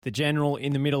The general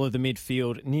in the middle of the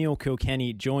midfield, Neil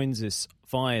Kilkenny, joins us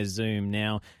via Zoom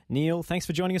now. Neil, thanks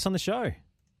for joining us on the show.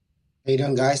 How you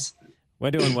doing, guys?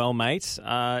 We're doing well, mate.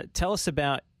 Tell us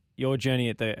about your journey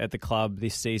at the club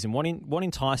this season. What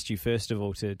enticed you, first of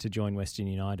all, to join Western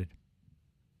United?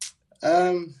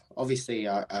 Obviously,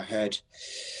 I heard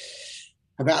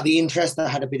about the interest. I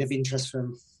had a bit of interest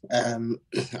from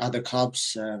other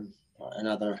clubs,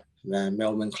 another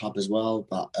Melbourne club as well.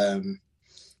 But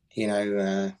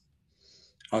I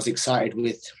was excited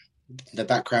with the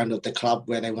background of the club,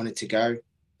 where they wanted to go.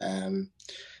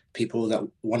 People that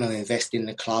want to invest in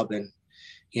the club, and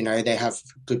they have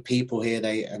good people here.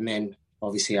 And then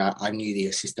obviously I knew the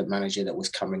assistant manager that was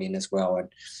coming in as well, and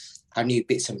I knew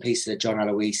bits and pieces of John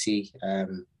Aloisi.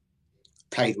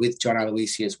 Played with John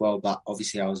Aloisi as well, but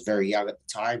obviously I was very young at the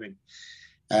time,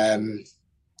 and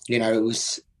it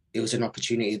was an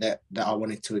opportunity that I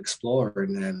wanted to explore,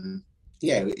 and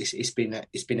it's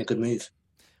been a good move.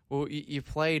 Well, you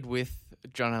played with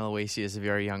John Aloisi as a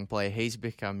very young player. He's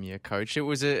become your coach. It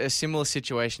was a similar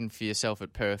situation for yourself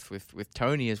at Perth with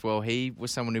Tony as well. He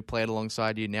was someone who played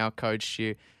alongside you, now coached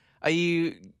you. Are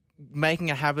you making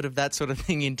a habit of that sort of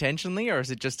thing intentionally, or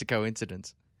is it just a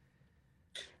coincidence?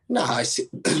 No, I think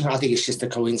it's just a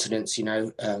coincidence.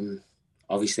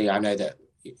 Obviously I know that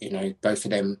both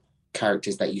of them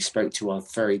characters that you spoke to are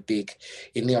very big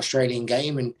in the Australian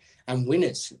game and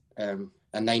winners.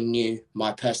 And they knew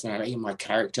my personality and my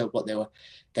character, what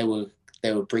they were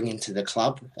bringing to the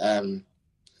club. I'm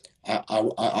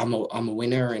a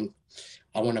winner, and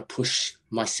I want to push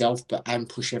myself, and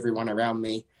push everyone around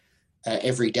me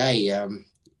every day.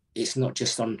 It's not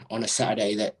just on a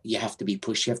Saturday that you have to be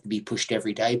pushed. You have to be pushed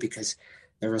every day, because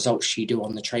the results you do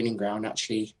on the training ground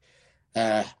actually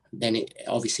then it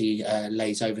obviously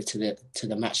lays over to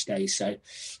the match day. So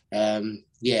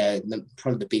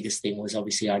probably the biggest thing was,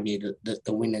 obviously I knew that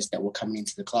the winners that were coming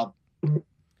into the club.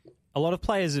 A lot of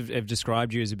players have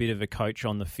described you as a bit of a coach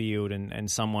on the field, and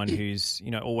someone who's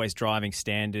always driving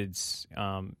standards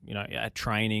at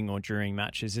training or during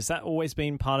matches. Has that always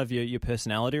been part of your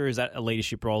personality, or is that a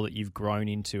leadership role that you've grown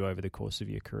into over the course of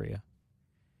your career?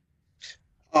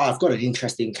 I've got an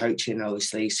interest in coaching,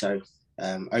 obviously. So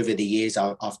over the years,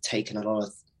 I've taken a lot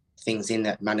of things in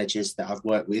that managers that I've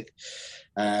worked with,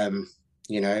 and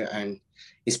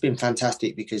it's been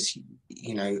fantastic, because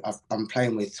I'm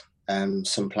playing with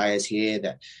some players here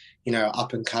that are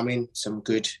up and coming, some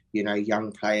good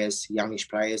young players, youngish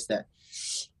players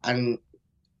and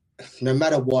no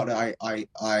matter what, I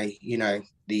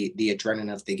the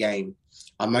adrenaline of the game,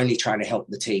 I'm only trying to help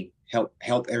the team,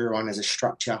 help everyone as a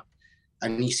structure.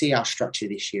 And you see our structure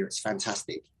this year, it's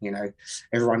fantastic.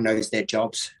 Everyone knows their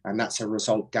jobs, and that's a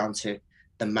result down to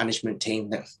the management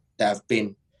team that have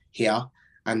been here,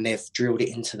 and they've drilled it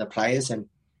into the players. And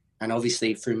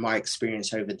obviously through my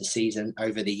experience over the season,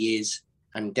 over the years,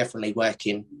 and definitely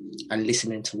working and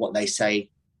listening to what they say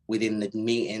within the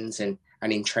meetings and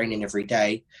in training every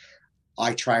day,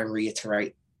 I try and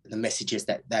reiterate the messages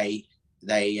that they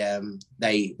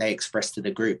express to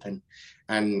the group.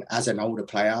 And as an older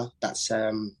player, that's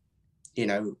one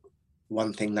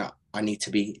thing that I need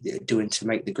to be doing to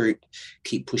make the group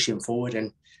keep pushing forward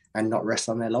and not rest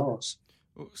on their laurels.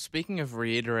 Well, speaking of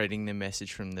reiterating the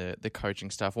message from the coaching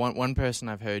staff, one person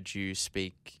I've heard you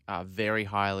speak very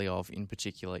highly of in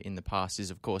particular in the past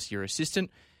is, of course, your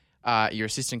assistant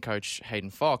coach, Hayden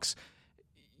Fox.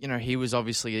 He was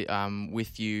obviously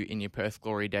with you in your Perth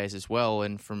glory days as well,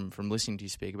 and from listening to you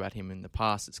speak about him in the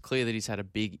past, it's clear that he's had a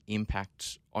big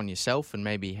impact on yourself and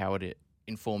maybe how it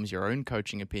informs your own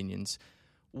coaching opinions.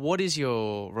 What is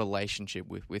your relationship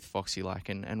with Foxy like,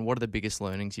 and what are the biggest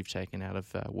learnings you've taken out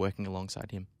of working alongside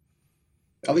him?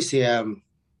 Obviously,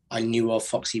 I knew of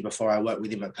Foxy before I worked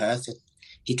with him at Perth. And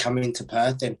he come into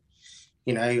Perth, and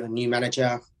a new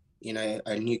manager,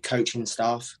 a new coaching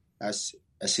staff as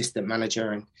assistant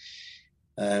manager,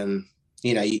 and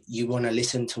you want to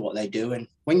listen to what they do. And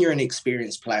when you're an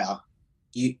experienced player,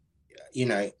 and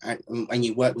when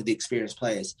you work with the experienced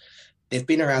players, they've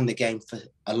been around the game for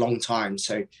a long time,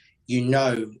 so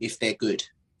if they're good.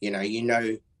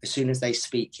 As soon as they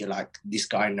speak, you're like, this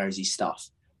guy knows his stuff,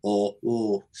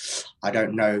 or I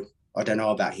don't know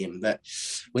about him. But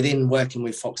within working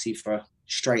with Foxy for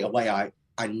straight away,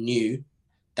 I knew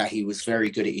that he was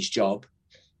very good at his job.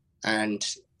 And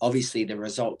obviously the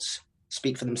results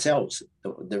speak for themselves,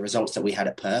 the results that we had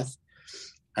at Perth.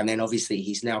 And then obviously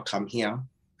he's now come here,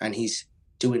 and he's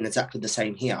doing exactly the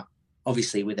same here,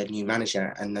 obviously with a new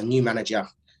manager. And the new manager,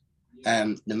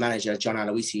 John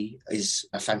Aloisi, is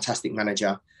a fantastic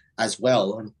manager as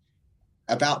well. And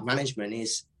about management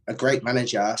is, a great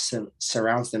manager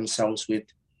surrounds themselves with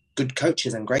good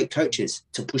coaches and great coaches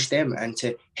to push them and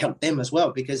to help them as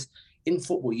well, because in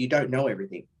football you don't know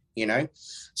everything, you know.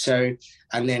 So,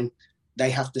 and then they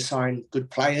have to sign good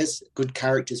players, good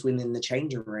characters within the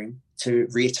changing room to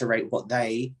reiterate what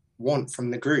they want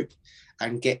from the group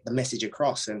and get the message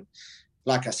across. And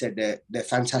like I said, they're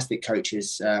fantastic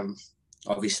coaches,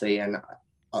 obviously, and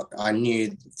I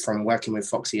knew from working with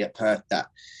Foxy at Perth that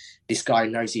this guy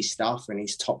knows his stuff and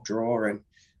he's top drawer. And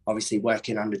obviously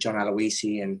working under John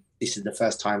Aloisi, and this is the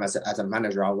first time as a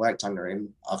manager I worked under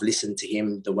him, I've listened to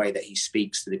him, the way that he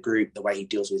speaks to the group, the way he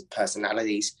deals with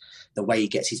personalities, the way he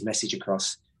gets his message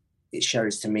across. It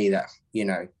shows to me that, you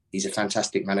know, he's a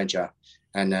fantastic manager,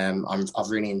 and I've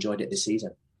really enjoyed it this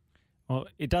season. Well,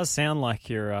 it does sound like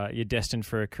you're destined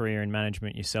for a career in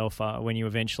management yourself when you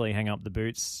eventually hang up the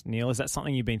boots, Neil. Is that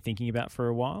something you've been thinking about for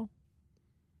a while?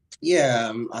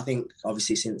 Yeah, I think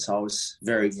obviously since I was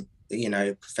very, you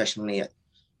know, professionally at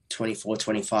 24,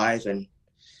 25, and,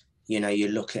 you know, you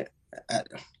look at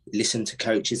listen to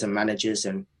coaches and managers,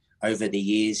 and over the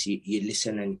years you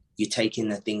listen and you take in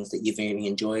the things that you've really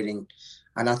enjoyed.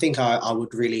 And I think I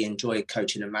would really enjoy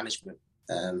coaching and management.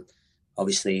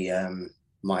 Obviously,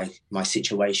 my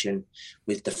situation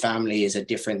with the family is a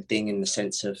different thing in the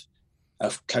sense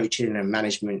of coaching and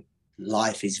management.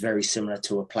 Life is very similar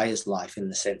to a player's life in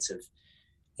the sense of,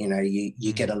 you know,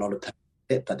 you get a lot of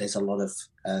it, but there's a lot of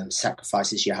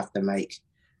sacrifices you have to make,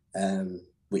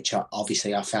 which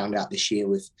obviously I found out this year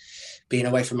with being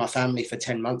away from my family for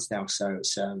 10 months now. So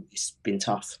it's been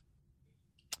tough.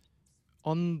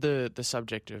 On the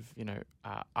subject of, you know,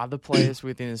 other players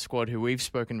within the squad who we've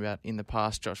spoken about in the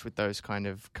past, Josh, with those kind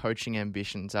of coaching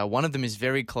ambitions, one of them is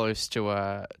very close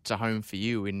to home for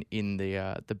you in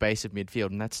the base of midfield,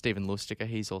 and that's Stephen Lustica.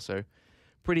 He's also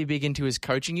pretty big into his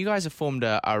coaching. You guys have formed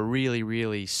a really,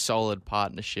 really solid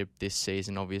partnership this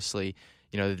season. Obviously,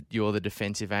 you know, you're the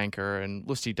defensive anchor, and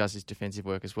Lusty does his defensive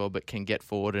work as well, but can get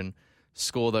forward and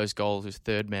score those goals with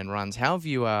third-man runs. How have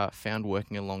you found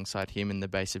working alongside him in the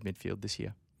base of midfield this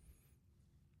year?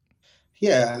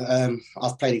 Yeah,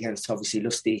 I've played against, obviously,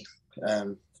 Lusty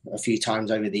a few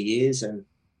times over the years, and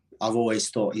I've always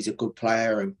thought he's a good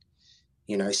player. And,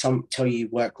 you know, till you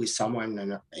work with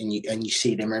someone and you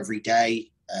see them every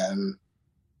day,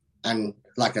 and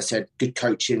like I said, good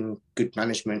coaching, good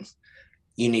management,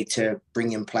 you need to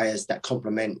bring in players that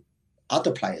complement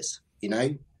other players, you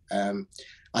know.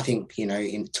 I think, you know,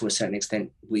 to a certain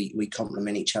extent, we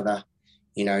complement each other.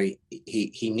 You know,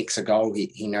 he nicks a goal.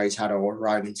 He knows how to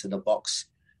arrive into the box,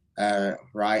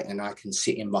 right? And I can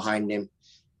sit in behind him.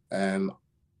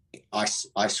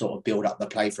 I sort of build up the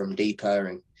play from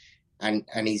deeper, and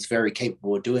he's very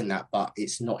capable of doing that, but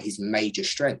it's not his major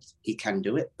strength. He can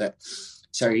do it. But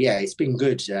so, yeah, it's been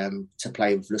good to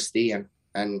play with Lusty,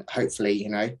 and hopefully, you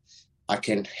know, I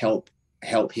can help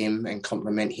him and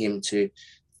complement him to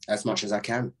as much as I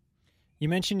can. You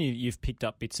mentioned you've picked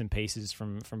up bits and pieces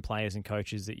from players and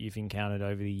coaches that you've encountered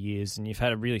over the years, and you've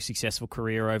had a really successful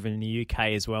career over in the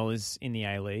UK as well as in the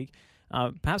A-League.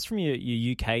 Perhaps from your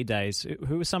UK days,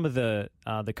 who are some of the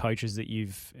coaches that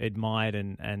you've admired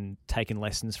and taken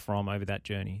lessons from over that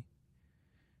journey?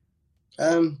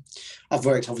 I've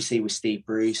worked obviously with Steve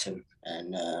Bruce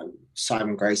and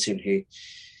Simon Grayson, who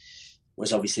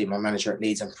was obviously my manager at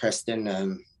Leeds and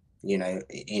Preston. You know,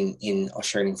 in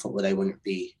Australian football, they wouldn't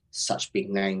be such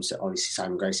big names. Obviously,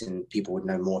 Simon Grayson, people would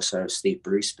know more so of Steve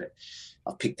Bruce, but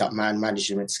I've picked up man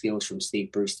management skills from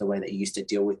Steve Bruce, the way that he used to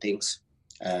deal with things.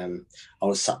 I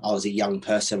was a young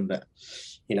person, but,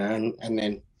 you know, and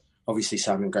then obviously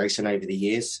Simon Grayson over the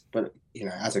years. But, you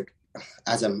know,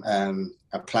 as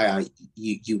a player,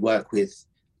 you work with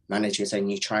managers and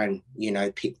you try and, you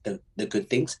know, pick the good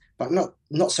things, but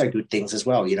not so good things as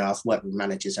well. You know, I've worked with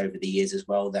managers over the years as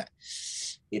well that,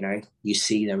 you know, you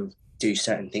see them do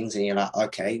certain things and you're like,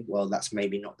 okay, well, that's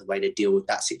maybe not the way to deal with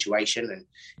that situation.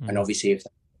 And obviously if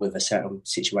with a certain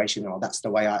situation, or that's the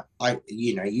way I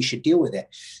you know, you should deal with it.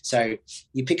 So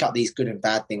you pick up these good and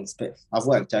bad things, but I've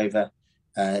worked over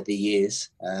the years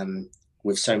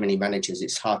with so many managers,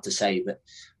 it's hard to say, but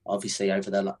obviously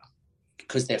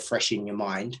because they're fresh in your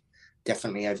mind,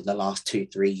 definitely over the last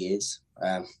 2-3 years,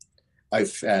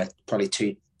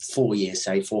 probably 4 years,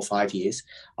 say 4 or 5 years,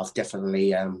 I've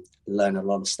definitely learned a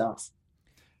lot of stuff.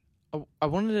 I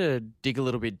wanted to dig a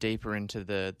little bit deeper into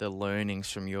the learnings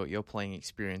from your playing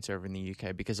experience over in the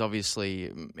UK, because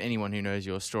obviously anyone who knows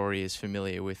your story is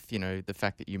familiar with, you know, the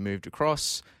fact that you moved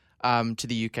across to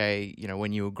the UK, you know,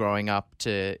 when you were growing up,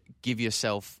 to give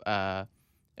yourself a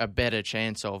better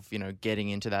chance of, you know, getting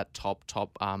into that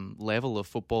top level of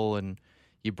football, and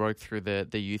you broke through the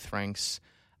youth ranks.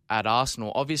 at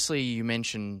Arsenal. Obviously, you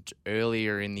mentioned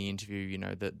earlier in the interview, you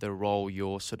know, the role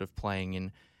you're sort of playing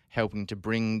in helping to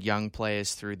bring young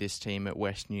players through this team at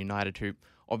Western United, who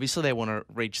obviously they want to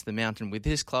reach the mountain with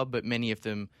this club, but many of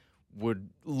them would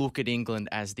look at England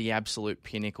as the absolute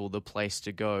pinnacle, the place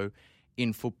to go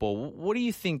in football. What do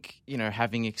you think, you know,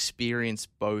 having experienced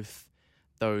both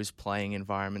those playing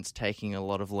environments, taking a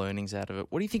lot of learnings out of it,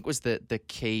 what do you think was the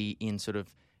key in sort of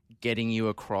getting you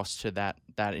across to that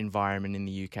environment in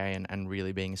the UK and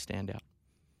really being a standout?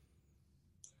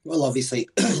 Well, obviously,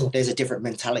 there's a different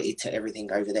mentality to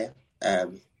everything over there,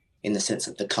 in the sense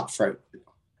of the cutthroat,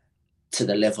 to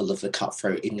the level of the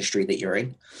cutthroat industry that you're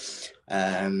in.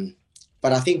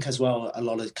 But I think as well, a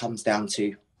lot of it comes down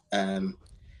to the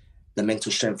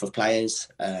mental strength of players.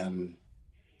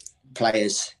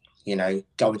 Players, you know,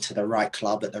 going to the right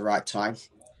club at the right time.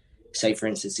 Say, for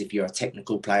instance, if you're a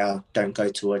technical player, don't go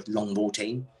to a long ball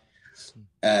team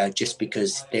just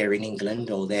because they're in England,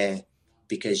 or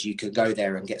because you could go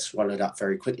there and get swallowed up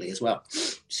very quickly as well.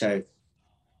 So,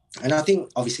 and I think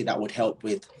obviously that would help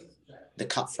with the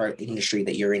cutthroat industry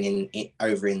that you're in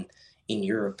over in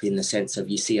Europe, in the sense of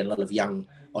you see a lot of young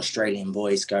Australian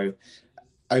boys go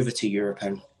over to Europe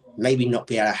and maybe not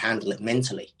be able to handle it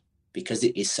mentally because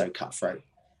it is so cutthroat.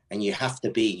 And you have to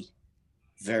be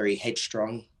very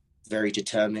headstrong, very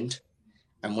determined.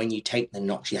 And when you take the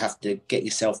knocks, you have to get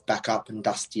yourself back up and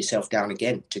dust yourself down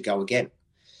again to go again.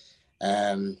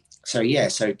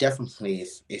 So definitely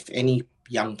if any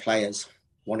young players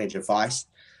wanted advice,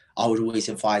 I would always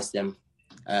advise them,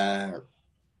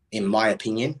 in my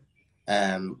opinion,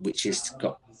 which has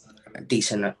got a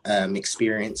decent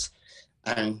experience.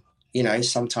 And, you know,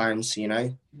 sometimes, you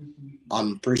know,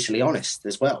 I'm brutally honest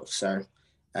as well. So,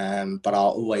 but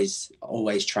I'll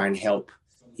always try and help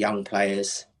young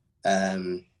players,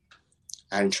 and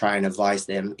try and advise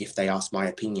them if they ask my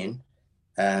opinion,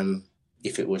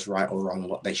 if it was right or wrong,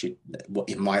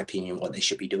 in my opinion, what they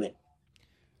should be doing.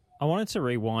 I wanted to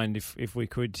rewind, if we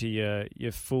could, to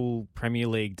your full Premier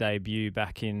League debut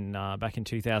back in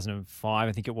 2005.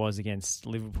 I think it was against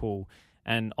Liverpool,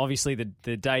 and obviously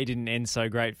the day didn't end so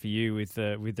great for you with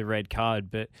the red card.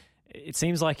 But it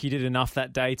seems like you did enough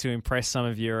that day to impress some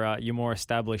of your more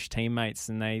established teammates,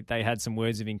 and they had some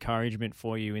words of encouragement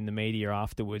for you in the media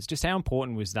afterwards. Just how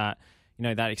important was that? You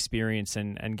know, that experience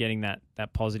and getting that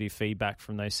positive feedback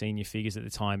from those senior figures at the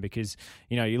time, because,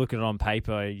 you know, you look at it on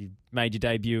paper, you made your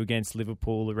debut against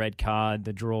Liverpool, the red card,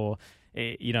 the draw,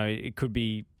 you know, it could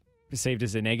be perceived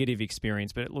as a negative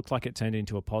experience, but it looked like it turned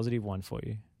into a positive one for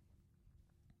you.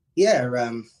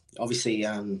 Yeah, obviously,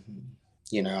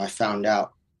 you know, I found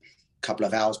out a couple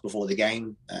of hours before the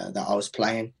game that I was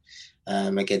playing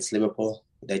against Liverpool.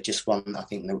 They just won, I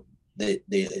think,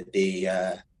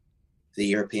 the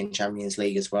European Champions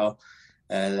League as well.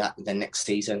 The next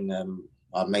season,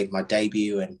 I made my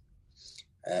debut, and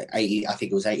I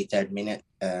think it was 83rd minute.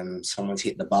 Someone's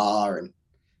hit the bar, and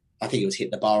I think it was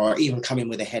hit the bar, or even come in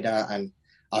with a header, and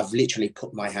I've literally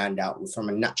put my hand out from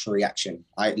a natural reaction.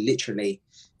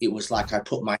 It was like I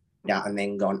put my hand out and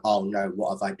then gone, oh no,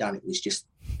 what have I done? It was just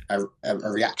a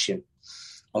reaction,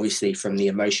 obviously, from the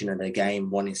emotion of the game,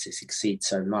 wanting to succeed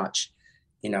so much.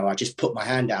 You know, I just put my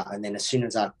hand out, and then as soon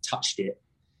as I touched it,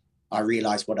 I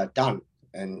realised what I'd done.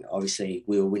 And obviously,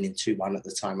 we were winning 2-1 at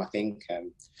the time, I think.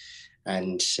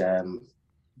 And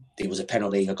there was a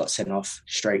penalty. I got sent off,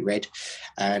 straight red.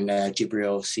 And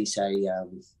Djibril Cissé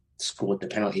scored the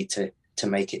penalty to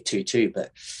make it 2-2.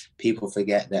 But people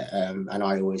forget that, and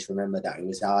I always remember that it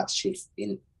was actually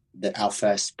our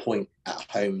first point at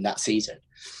home that season.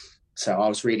 So I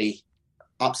was really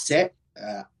upset.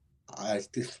 I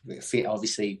feel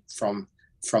obviously from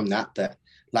that, but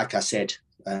like I said,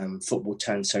 football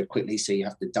turns so quickly, so you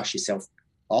have to dust yourself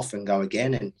off and go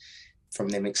again. And from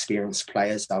them experienced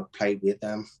players I've played with,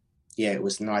 it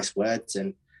was nice words,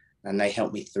 and they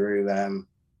helped me through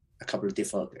a couple of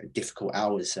difficult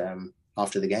hours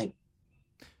after the game.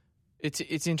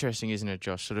 It's interesting, isn't it,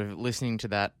 Josh? Sort of listening to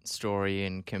that story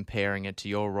and comparing it to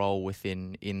your role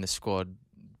in the squad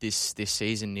this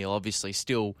season, Neil. Obviously,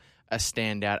 still a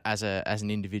standout as an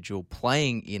individual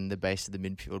playing in the base of the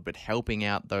midfield, but helping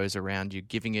out those around you,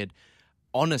 giving it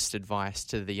honest advice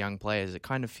to the young players. It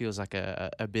kind of feels like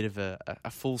a bit of a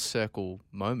full circle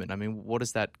moment. I mean, what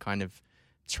does that kind of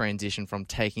transition from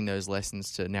taking those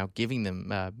lessons to now giving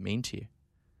them mean to you?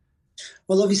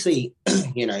 Well, obviously,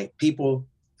 you know, people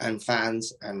and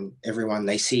fans and everyone,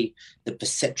 they see the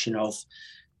perception of,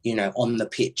 you know, on the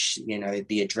pitch, you know,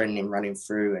 the adrenaline running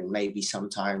through, and maybe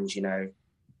sometimes, you know,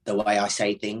 the way I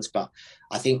say things. But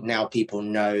I think now people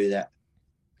know that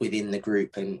within the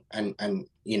group and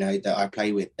you know, that I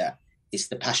play with, that it's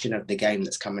the passion of the game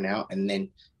that's coming out. And then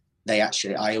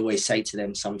I always say to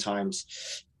them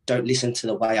sometimes, don't listen to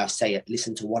the way I say it,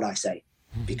 listen to what I say,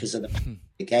 because of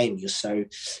the game. You're so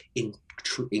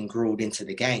engrossed into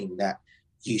the game that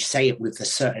you say it with a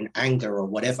certain anger or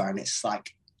whatever, and it's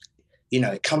like,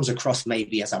 it comes across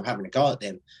maybe as I'm having a go at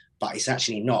them, but it's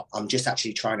actually not. I'm just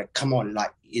actually trying to come on,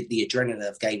 like the adrenaline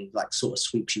of the game, like sort of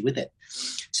sweeps you with it.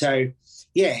 So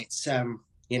yeah, it's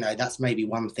that's maybe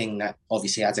one thing that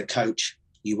obviously as a coach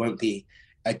you won't be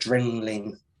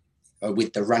adrenaline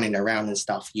with the running around and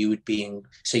stuff. You would be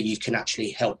so you can actually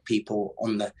help people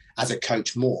as a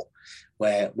coach more,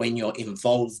 where when you're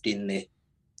involved in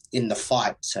the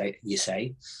fight, so you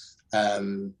say,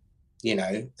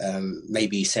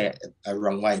 maybe you say it a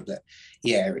wrong way, but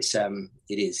yeah, it's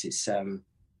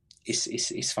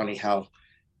funny how,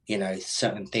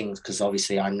 certain things, because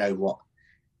obviously I know what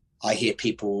I hear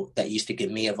people that used to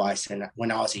give me advice, and when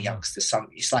I was a youngster,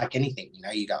 it's like anything,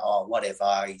 you go, oh,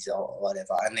 whatever, he's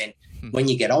whatever, and then when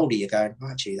you get older, you're going, oh,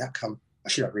 actually, I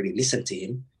should have really listened to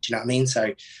him. Do you know what I mean?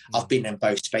 So I've been in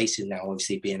both spaces now,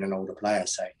 obviously being an older player,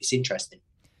 so it's interesting.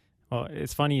 Well,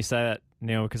 it's funny you say that,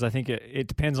 Neil, because I think it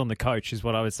depends on the coach, is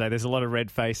what I would say. There's a lot of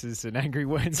red faces and angry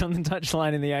words on the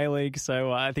touchline in the A-League,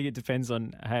 so I think it depends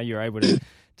on how you're able to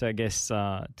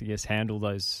handle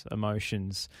those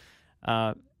emotions.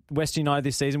 West United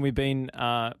this season, we've been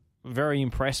very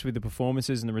impressed with the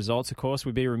performances and the results, of course.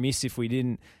 We'd be remiss if we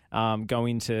didn't go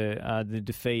into the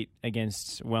defeat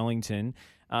against Wellington.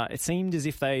 It seemed as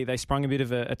if they sprung a bit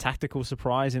of a tactical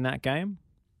surprise in that game.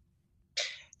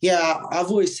 Yeah,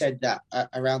 I've always said that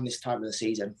around this time of the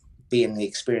season, being the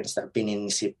experience that I've been in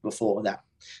this before, that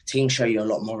teams show you a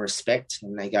lot more respect,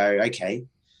 and they go, okay,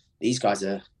 these guys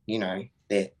are,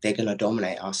 they're going to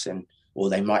dominate us,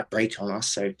 or they might break on us,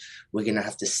 so we're going to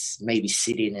have to maybe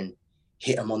sit in and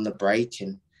hit them on the break,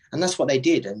 and that's what they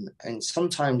did. And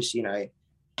sometimes,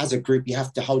 as a group, you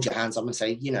have to hold your hands up and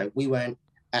say, we weren't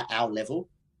at our level,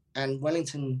 and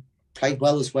Wellington played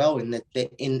well as well in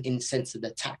the sense of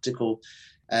the tactical.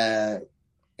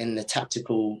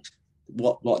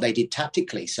 What they did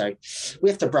tactically. So we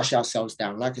have to brush ourselves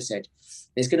down. Like I said,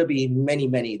 there's going to be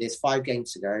many, there's 5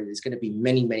 games to go. There's going to be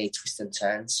many twists and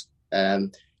turns.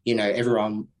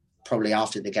 Everyone probably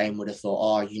after the game would have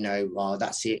thought,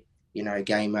 that's it,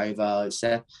 game over.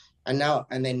 So,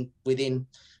 and then within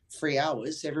 3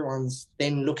 hours, everyone's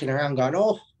then looking around going,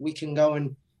 oh, we can go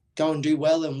and do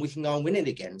well, and we can go and win it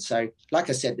again. So like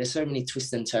I said, there's so many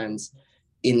twists and turns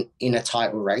in a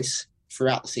title race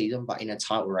throughout the season, but in a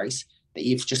title race, that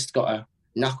you've just got to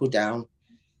knuckle down,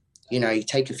 you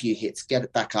take a few hits, get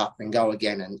it back up and go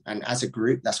again. And as a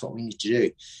group, that's what we need to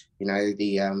do.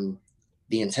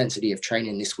 The intensity of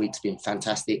training this week's been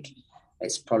fantastic.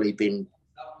 It's probably been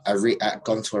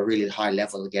gone to a really high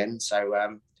level again.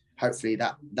 So hopefully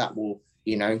that will,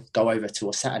 go over to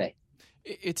a Saturday.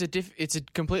 It's a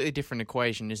completely different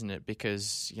equation, isn't it?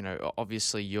 Because,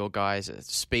 obviously your guys'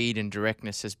 speed and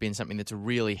directness has been something that's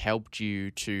really helped you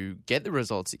to get the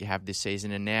results that you have this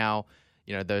season. And now,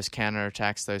 those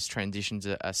counterattacks, those transitions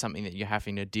are something that you're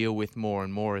having to deal with more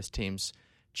and more as teams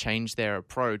change their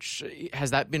approach. Has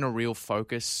that been a real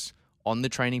focus on the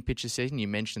training pitch this season? You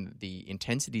mentioned that the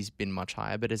intensity's been much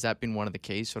higher, but has that been one of the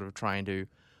keys, sort of trying to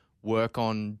work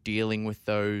on dealing with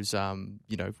those,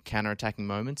 counter-attacking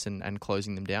moments and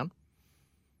closing them down?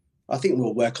 I think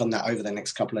we'll work on that over the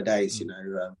next couple of days.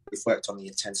 We've worked on the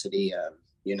intensity,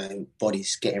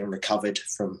 bodies getting recovered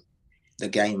from the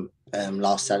game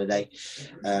last Saturday.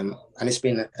 And it's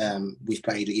been, we've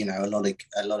played, a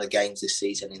lot of games this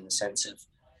season in the sense of,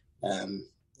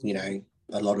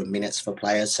 a lot of minutes for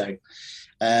players. So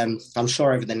I'm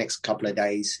sure over the next couple of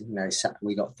days,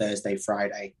 we got Thursday,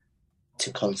 Friday,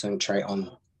 to concentrate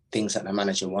on things that the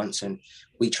manager wants, and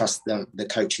we trust the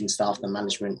coaching staff, the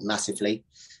management massively.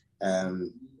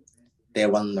 They're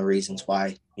one of the reasons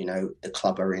why the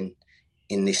club are in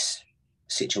this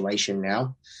situation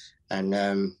now, and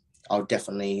I'll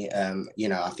definitely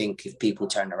I think if people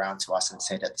turned around to us and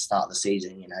said at the start of the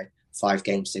season 5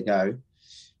 games to go,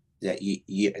 that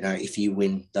if you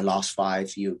win the last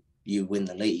 5 you win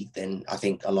the league, then I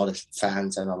think a lot of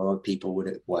fans and a lot of people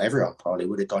everyone probably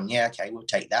would have gone, yeah, okay, we'll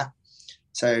take that.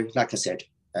 So like I said,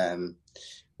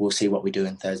 we'll see what we do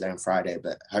on Thursday and Friday,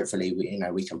 but hopefully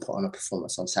we can put on a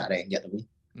performance on Saturday and get the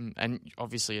win. And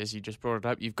obviously, as you just brought it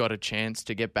up, you've got a chance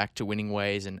to get back to winning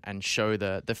ways and show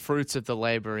the fruits of the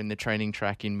labour in the training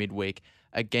track in midweek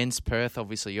against Perth,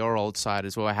 obviously your old side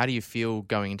as well. How do you feel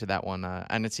going into that one?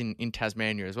 And it's in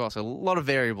Tasmania as well, so a lot of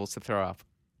variables to throw up.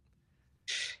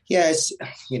 Yeah,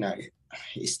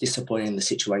 it's disappointing the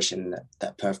situation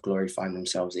that Perth Glory find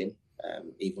themselves in.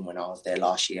 Even when I was there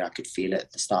last year, I could feel it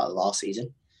at the start of last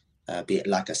season. Be it,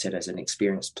 like I said, as an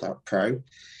experienced pro,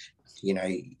 you know,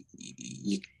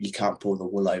 you can't pull the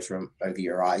wool over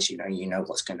your eyes. You know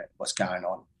what's going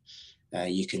on.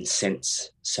 You can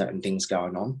sense certain things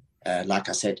going on. Like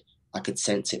I said, I could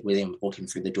sense it with him walking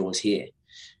through the doors here.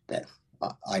 That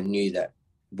I knew that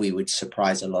we would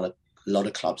surprise a lot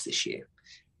of clubs this year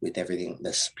with everything,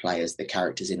 the players, the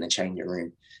characters in the changing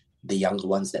room, the younger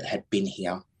ones that had been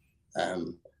here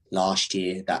last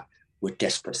year that were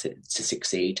desperate to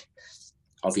succeed.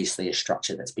 Obviously, a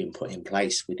structure that's been put in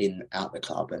place out the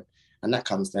club, and that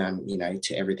comes down,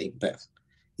 to everything. But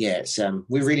yeah, it's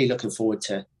we're really looking forward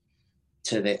to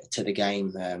the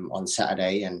game on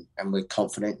Saturday, and we're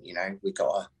confident. We've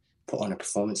got to put on a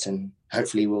performance, and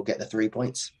hopefully we'll get the 3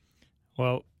 points.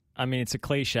 Well, I mean, it's a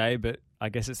cliche, but I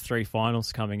guess it's 3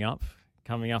 finals coming up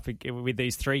with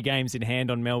these 3 games in hand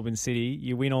on Melbourne City.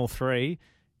 You win all 3,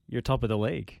 you're top of the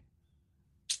league.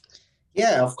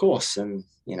 Yeah, of course. And,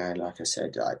 like I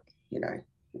said,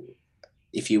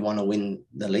 if you want to win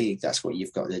the league, that's what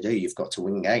you've got to do. You've got to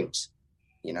win games,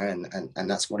 and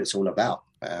that's what it's all about.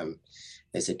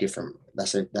 That's a different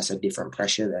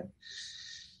pressure than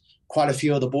quite a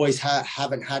few of the boys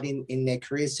haven't had in their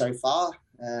careers so far.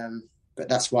 But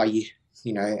that's why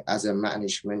as a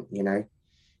management,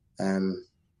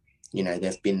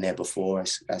 they've been there before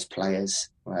as players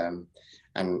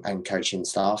and coaching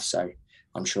staff. So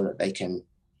I'm sure that they can,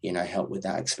 help with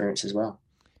that experience as well.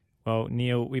 Well,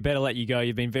 Neil, we better let you go.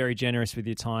 You've been very generous with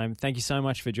your time. Thank you so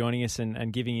much for joining us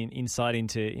and giving an insight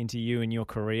into you and your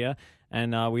career.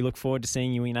 And we look forward to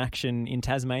seeing you in action in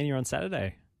Tasmania on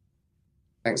Saturday.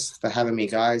 Thanks for having me,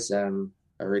 guys. I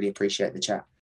really appreciate the chat.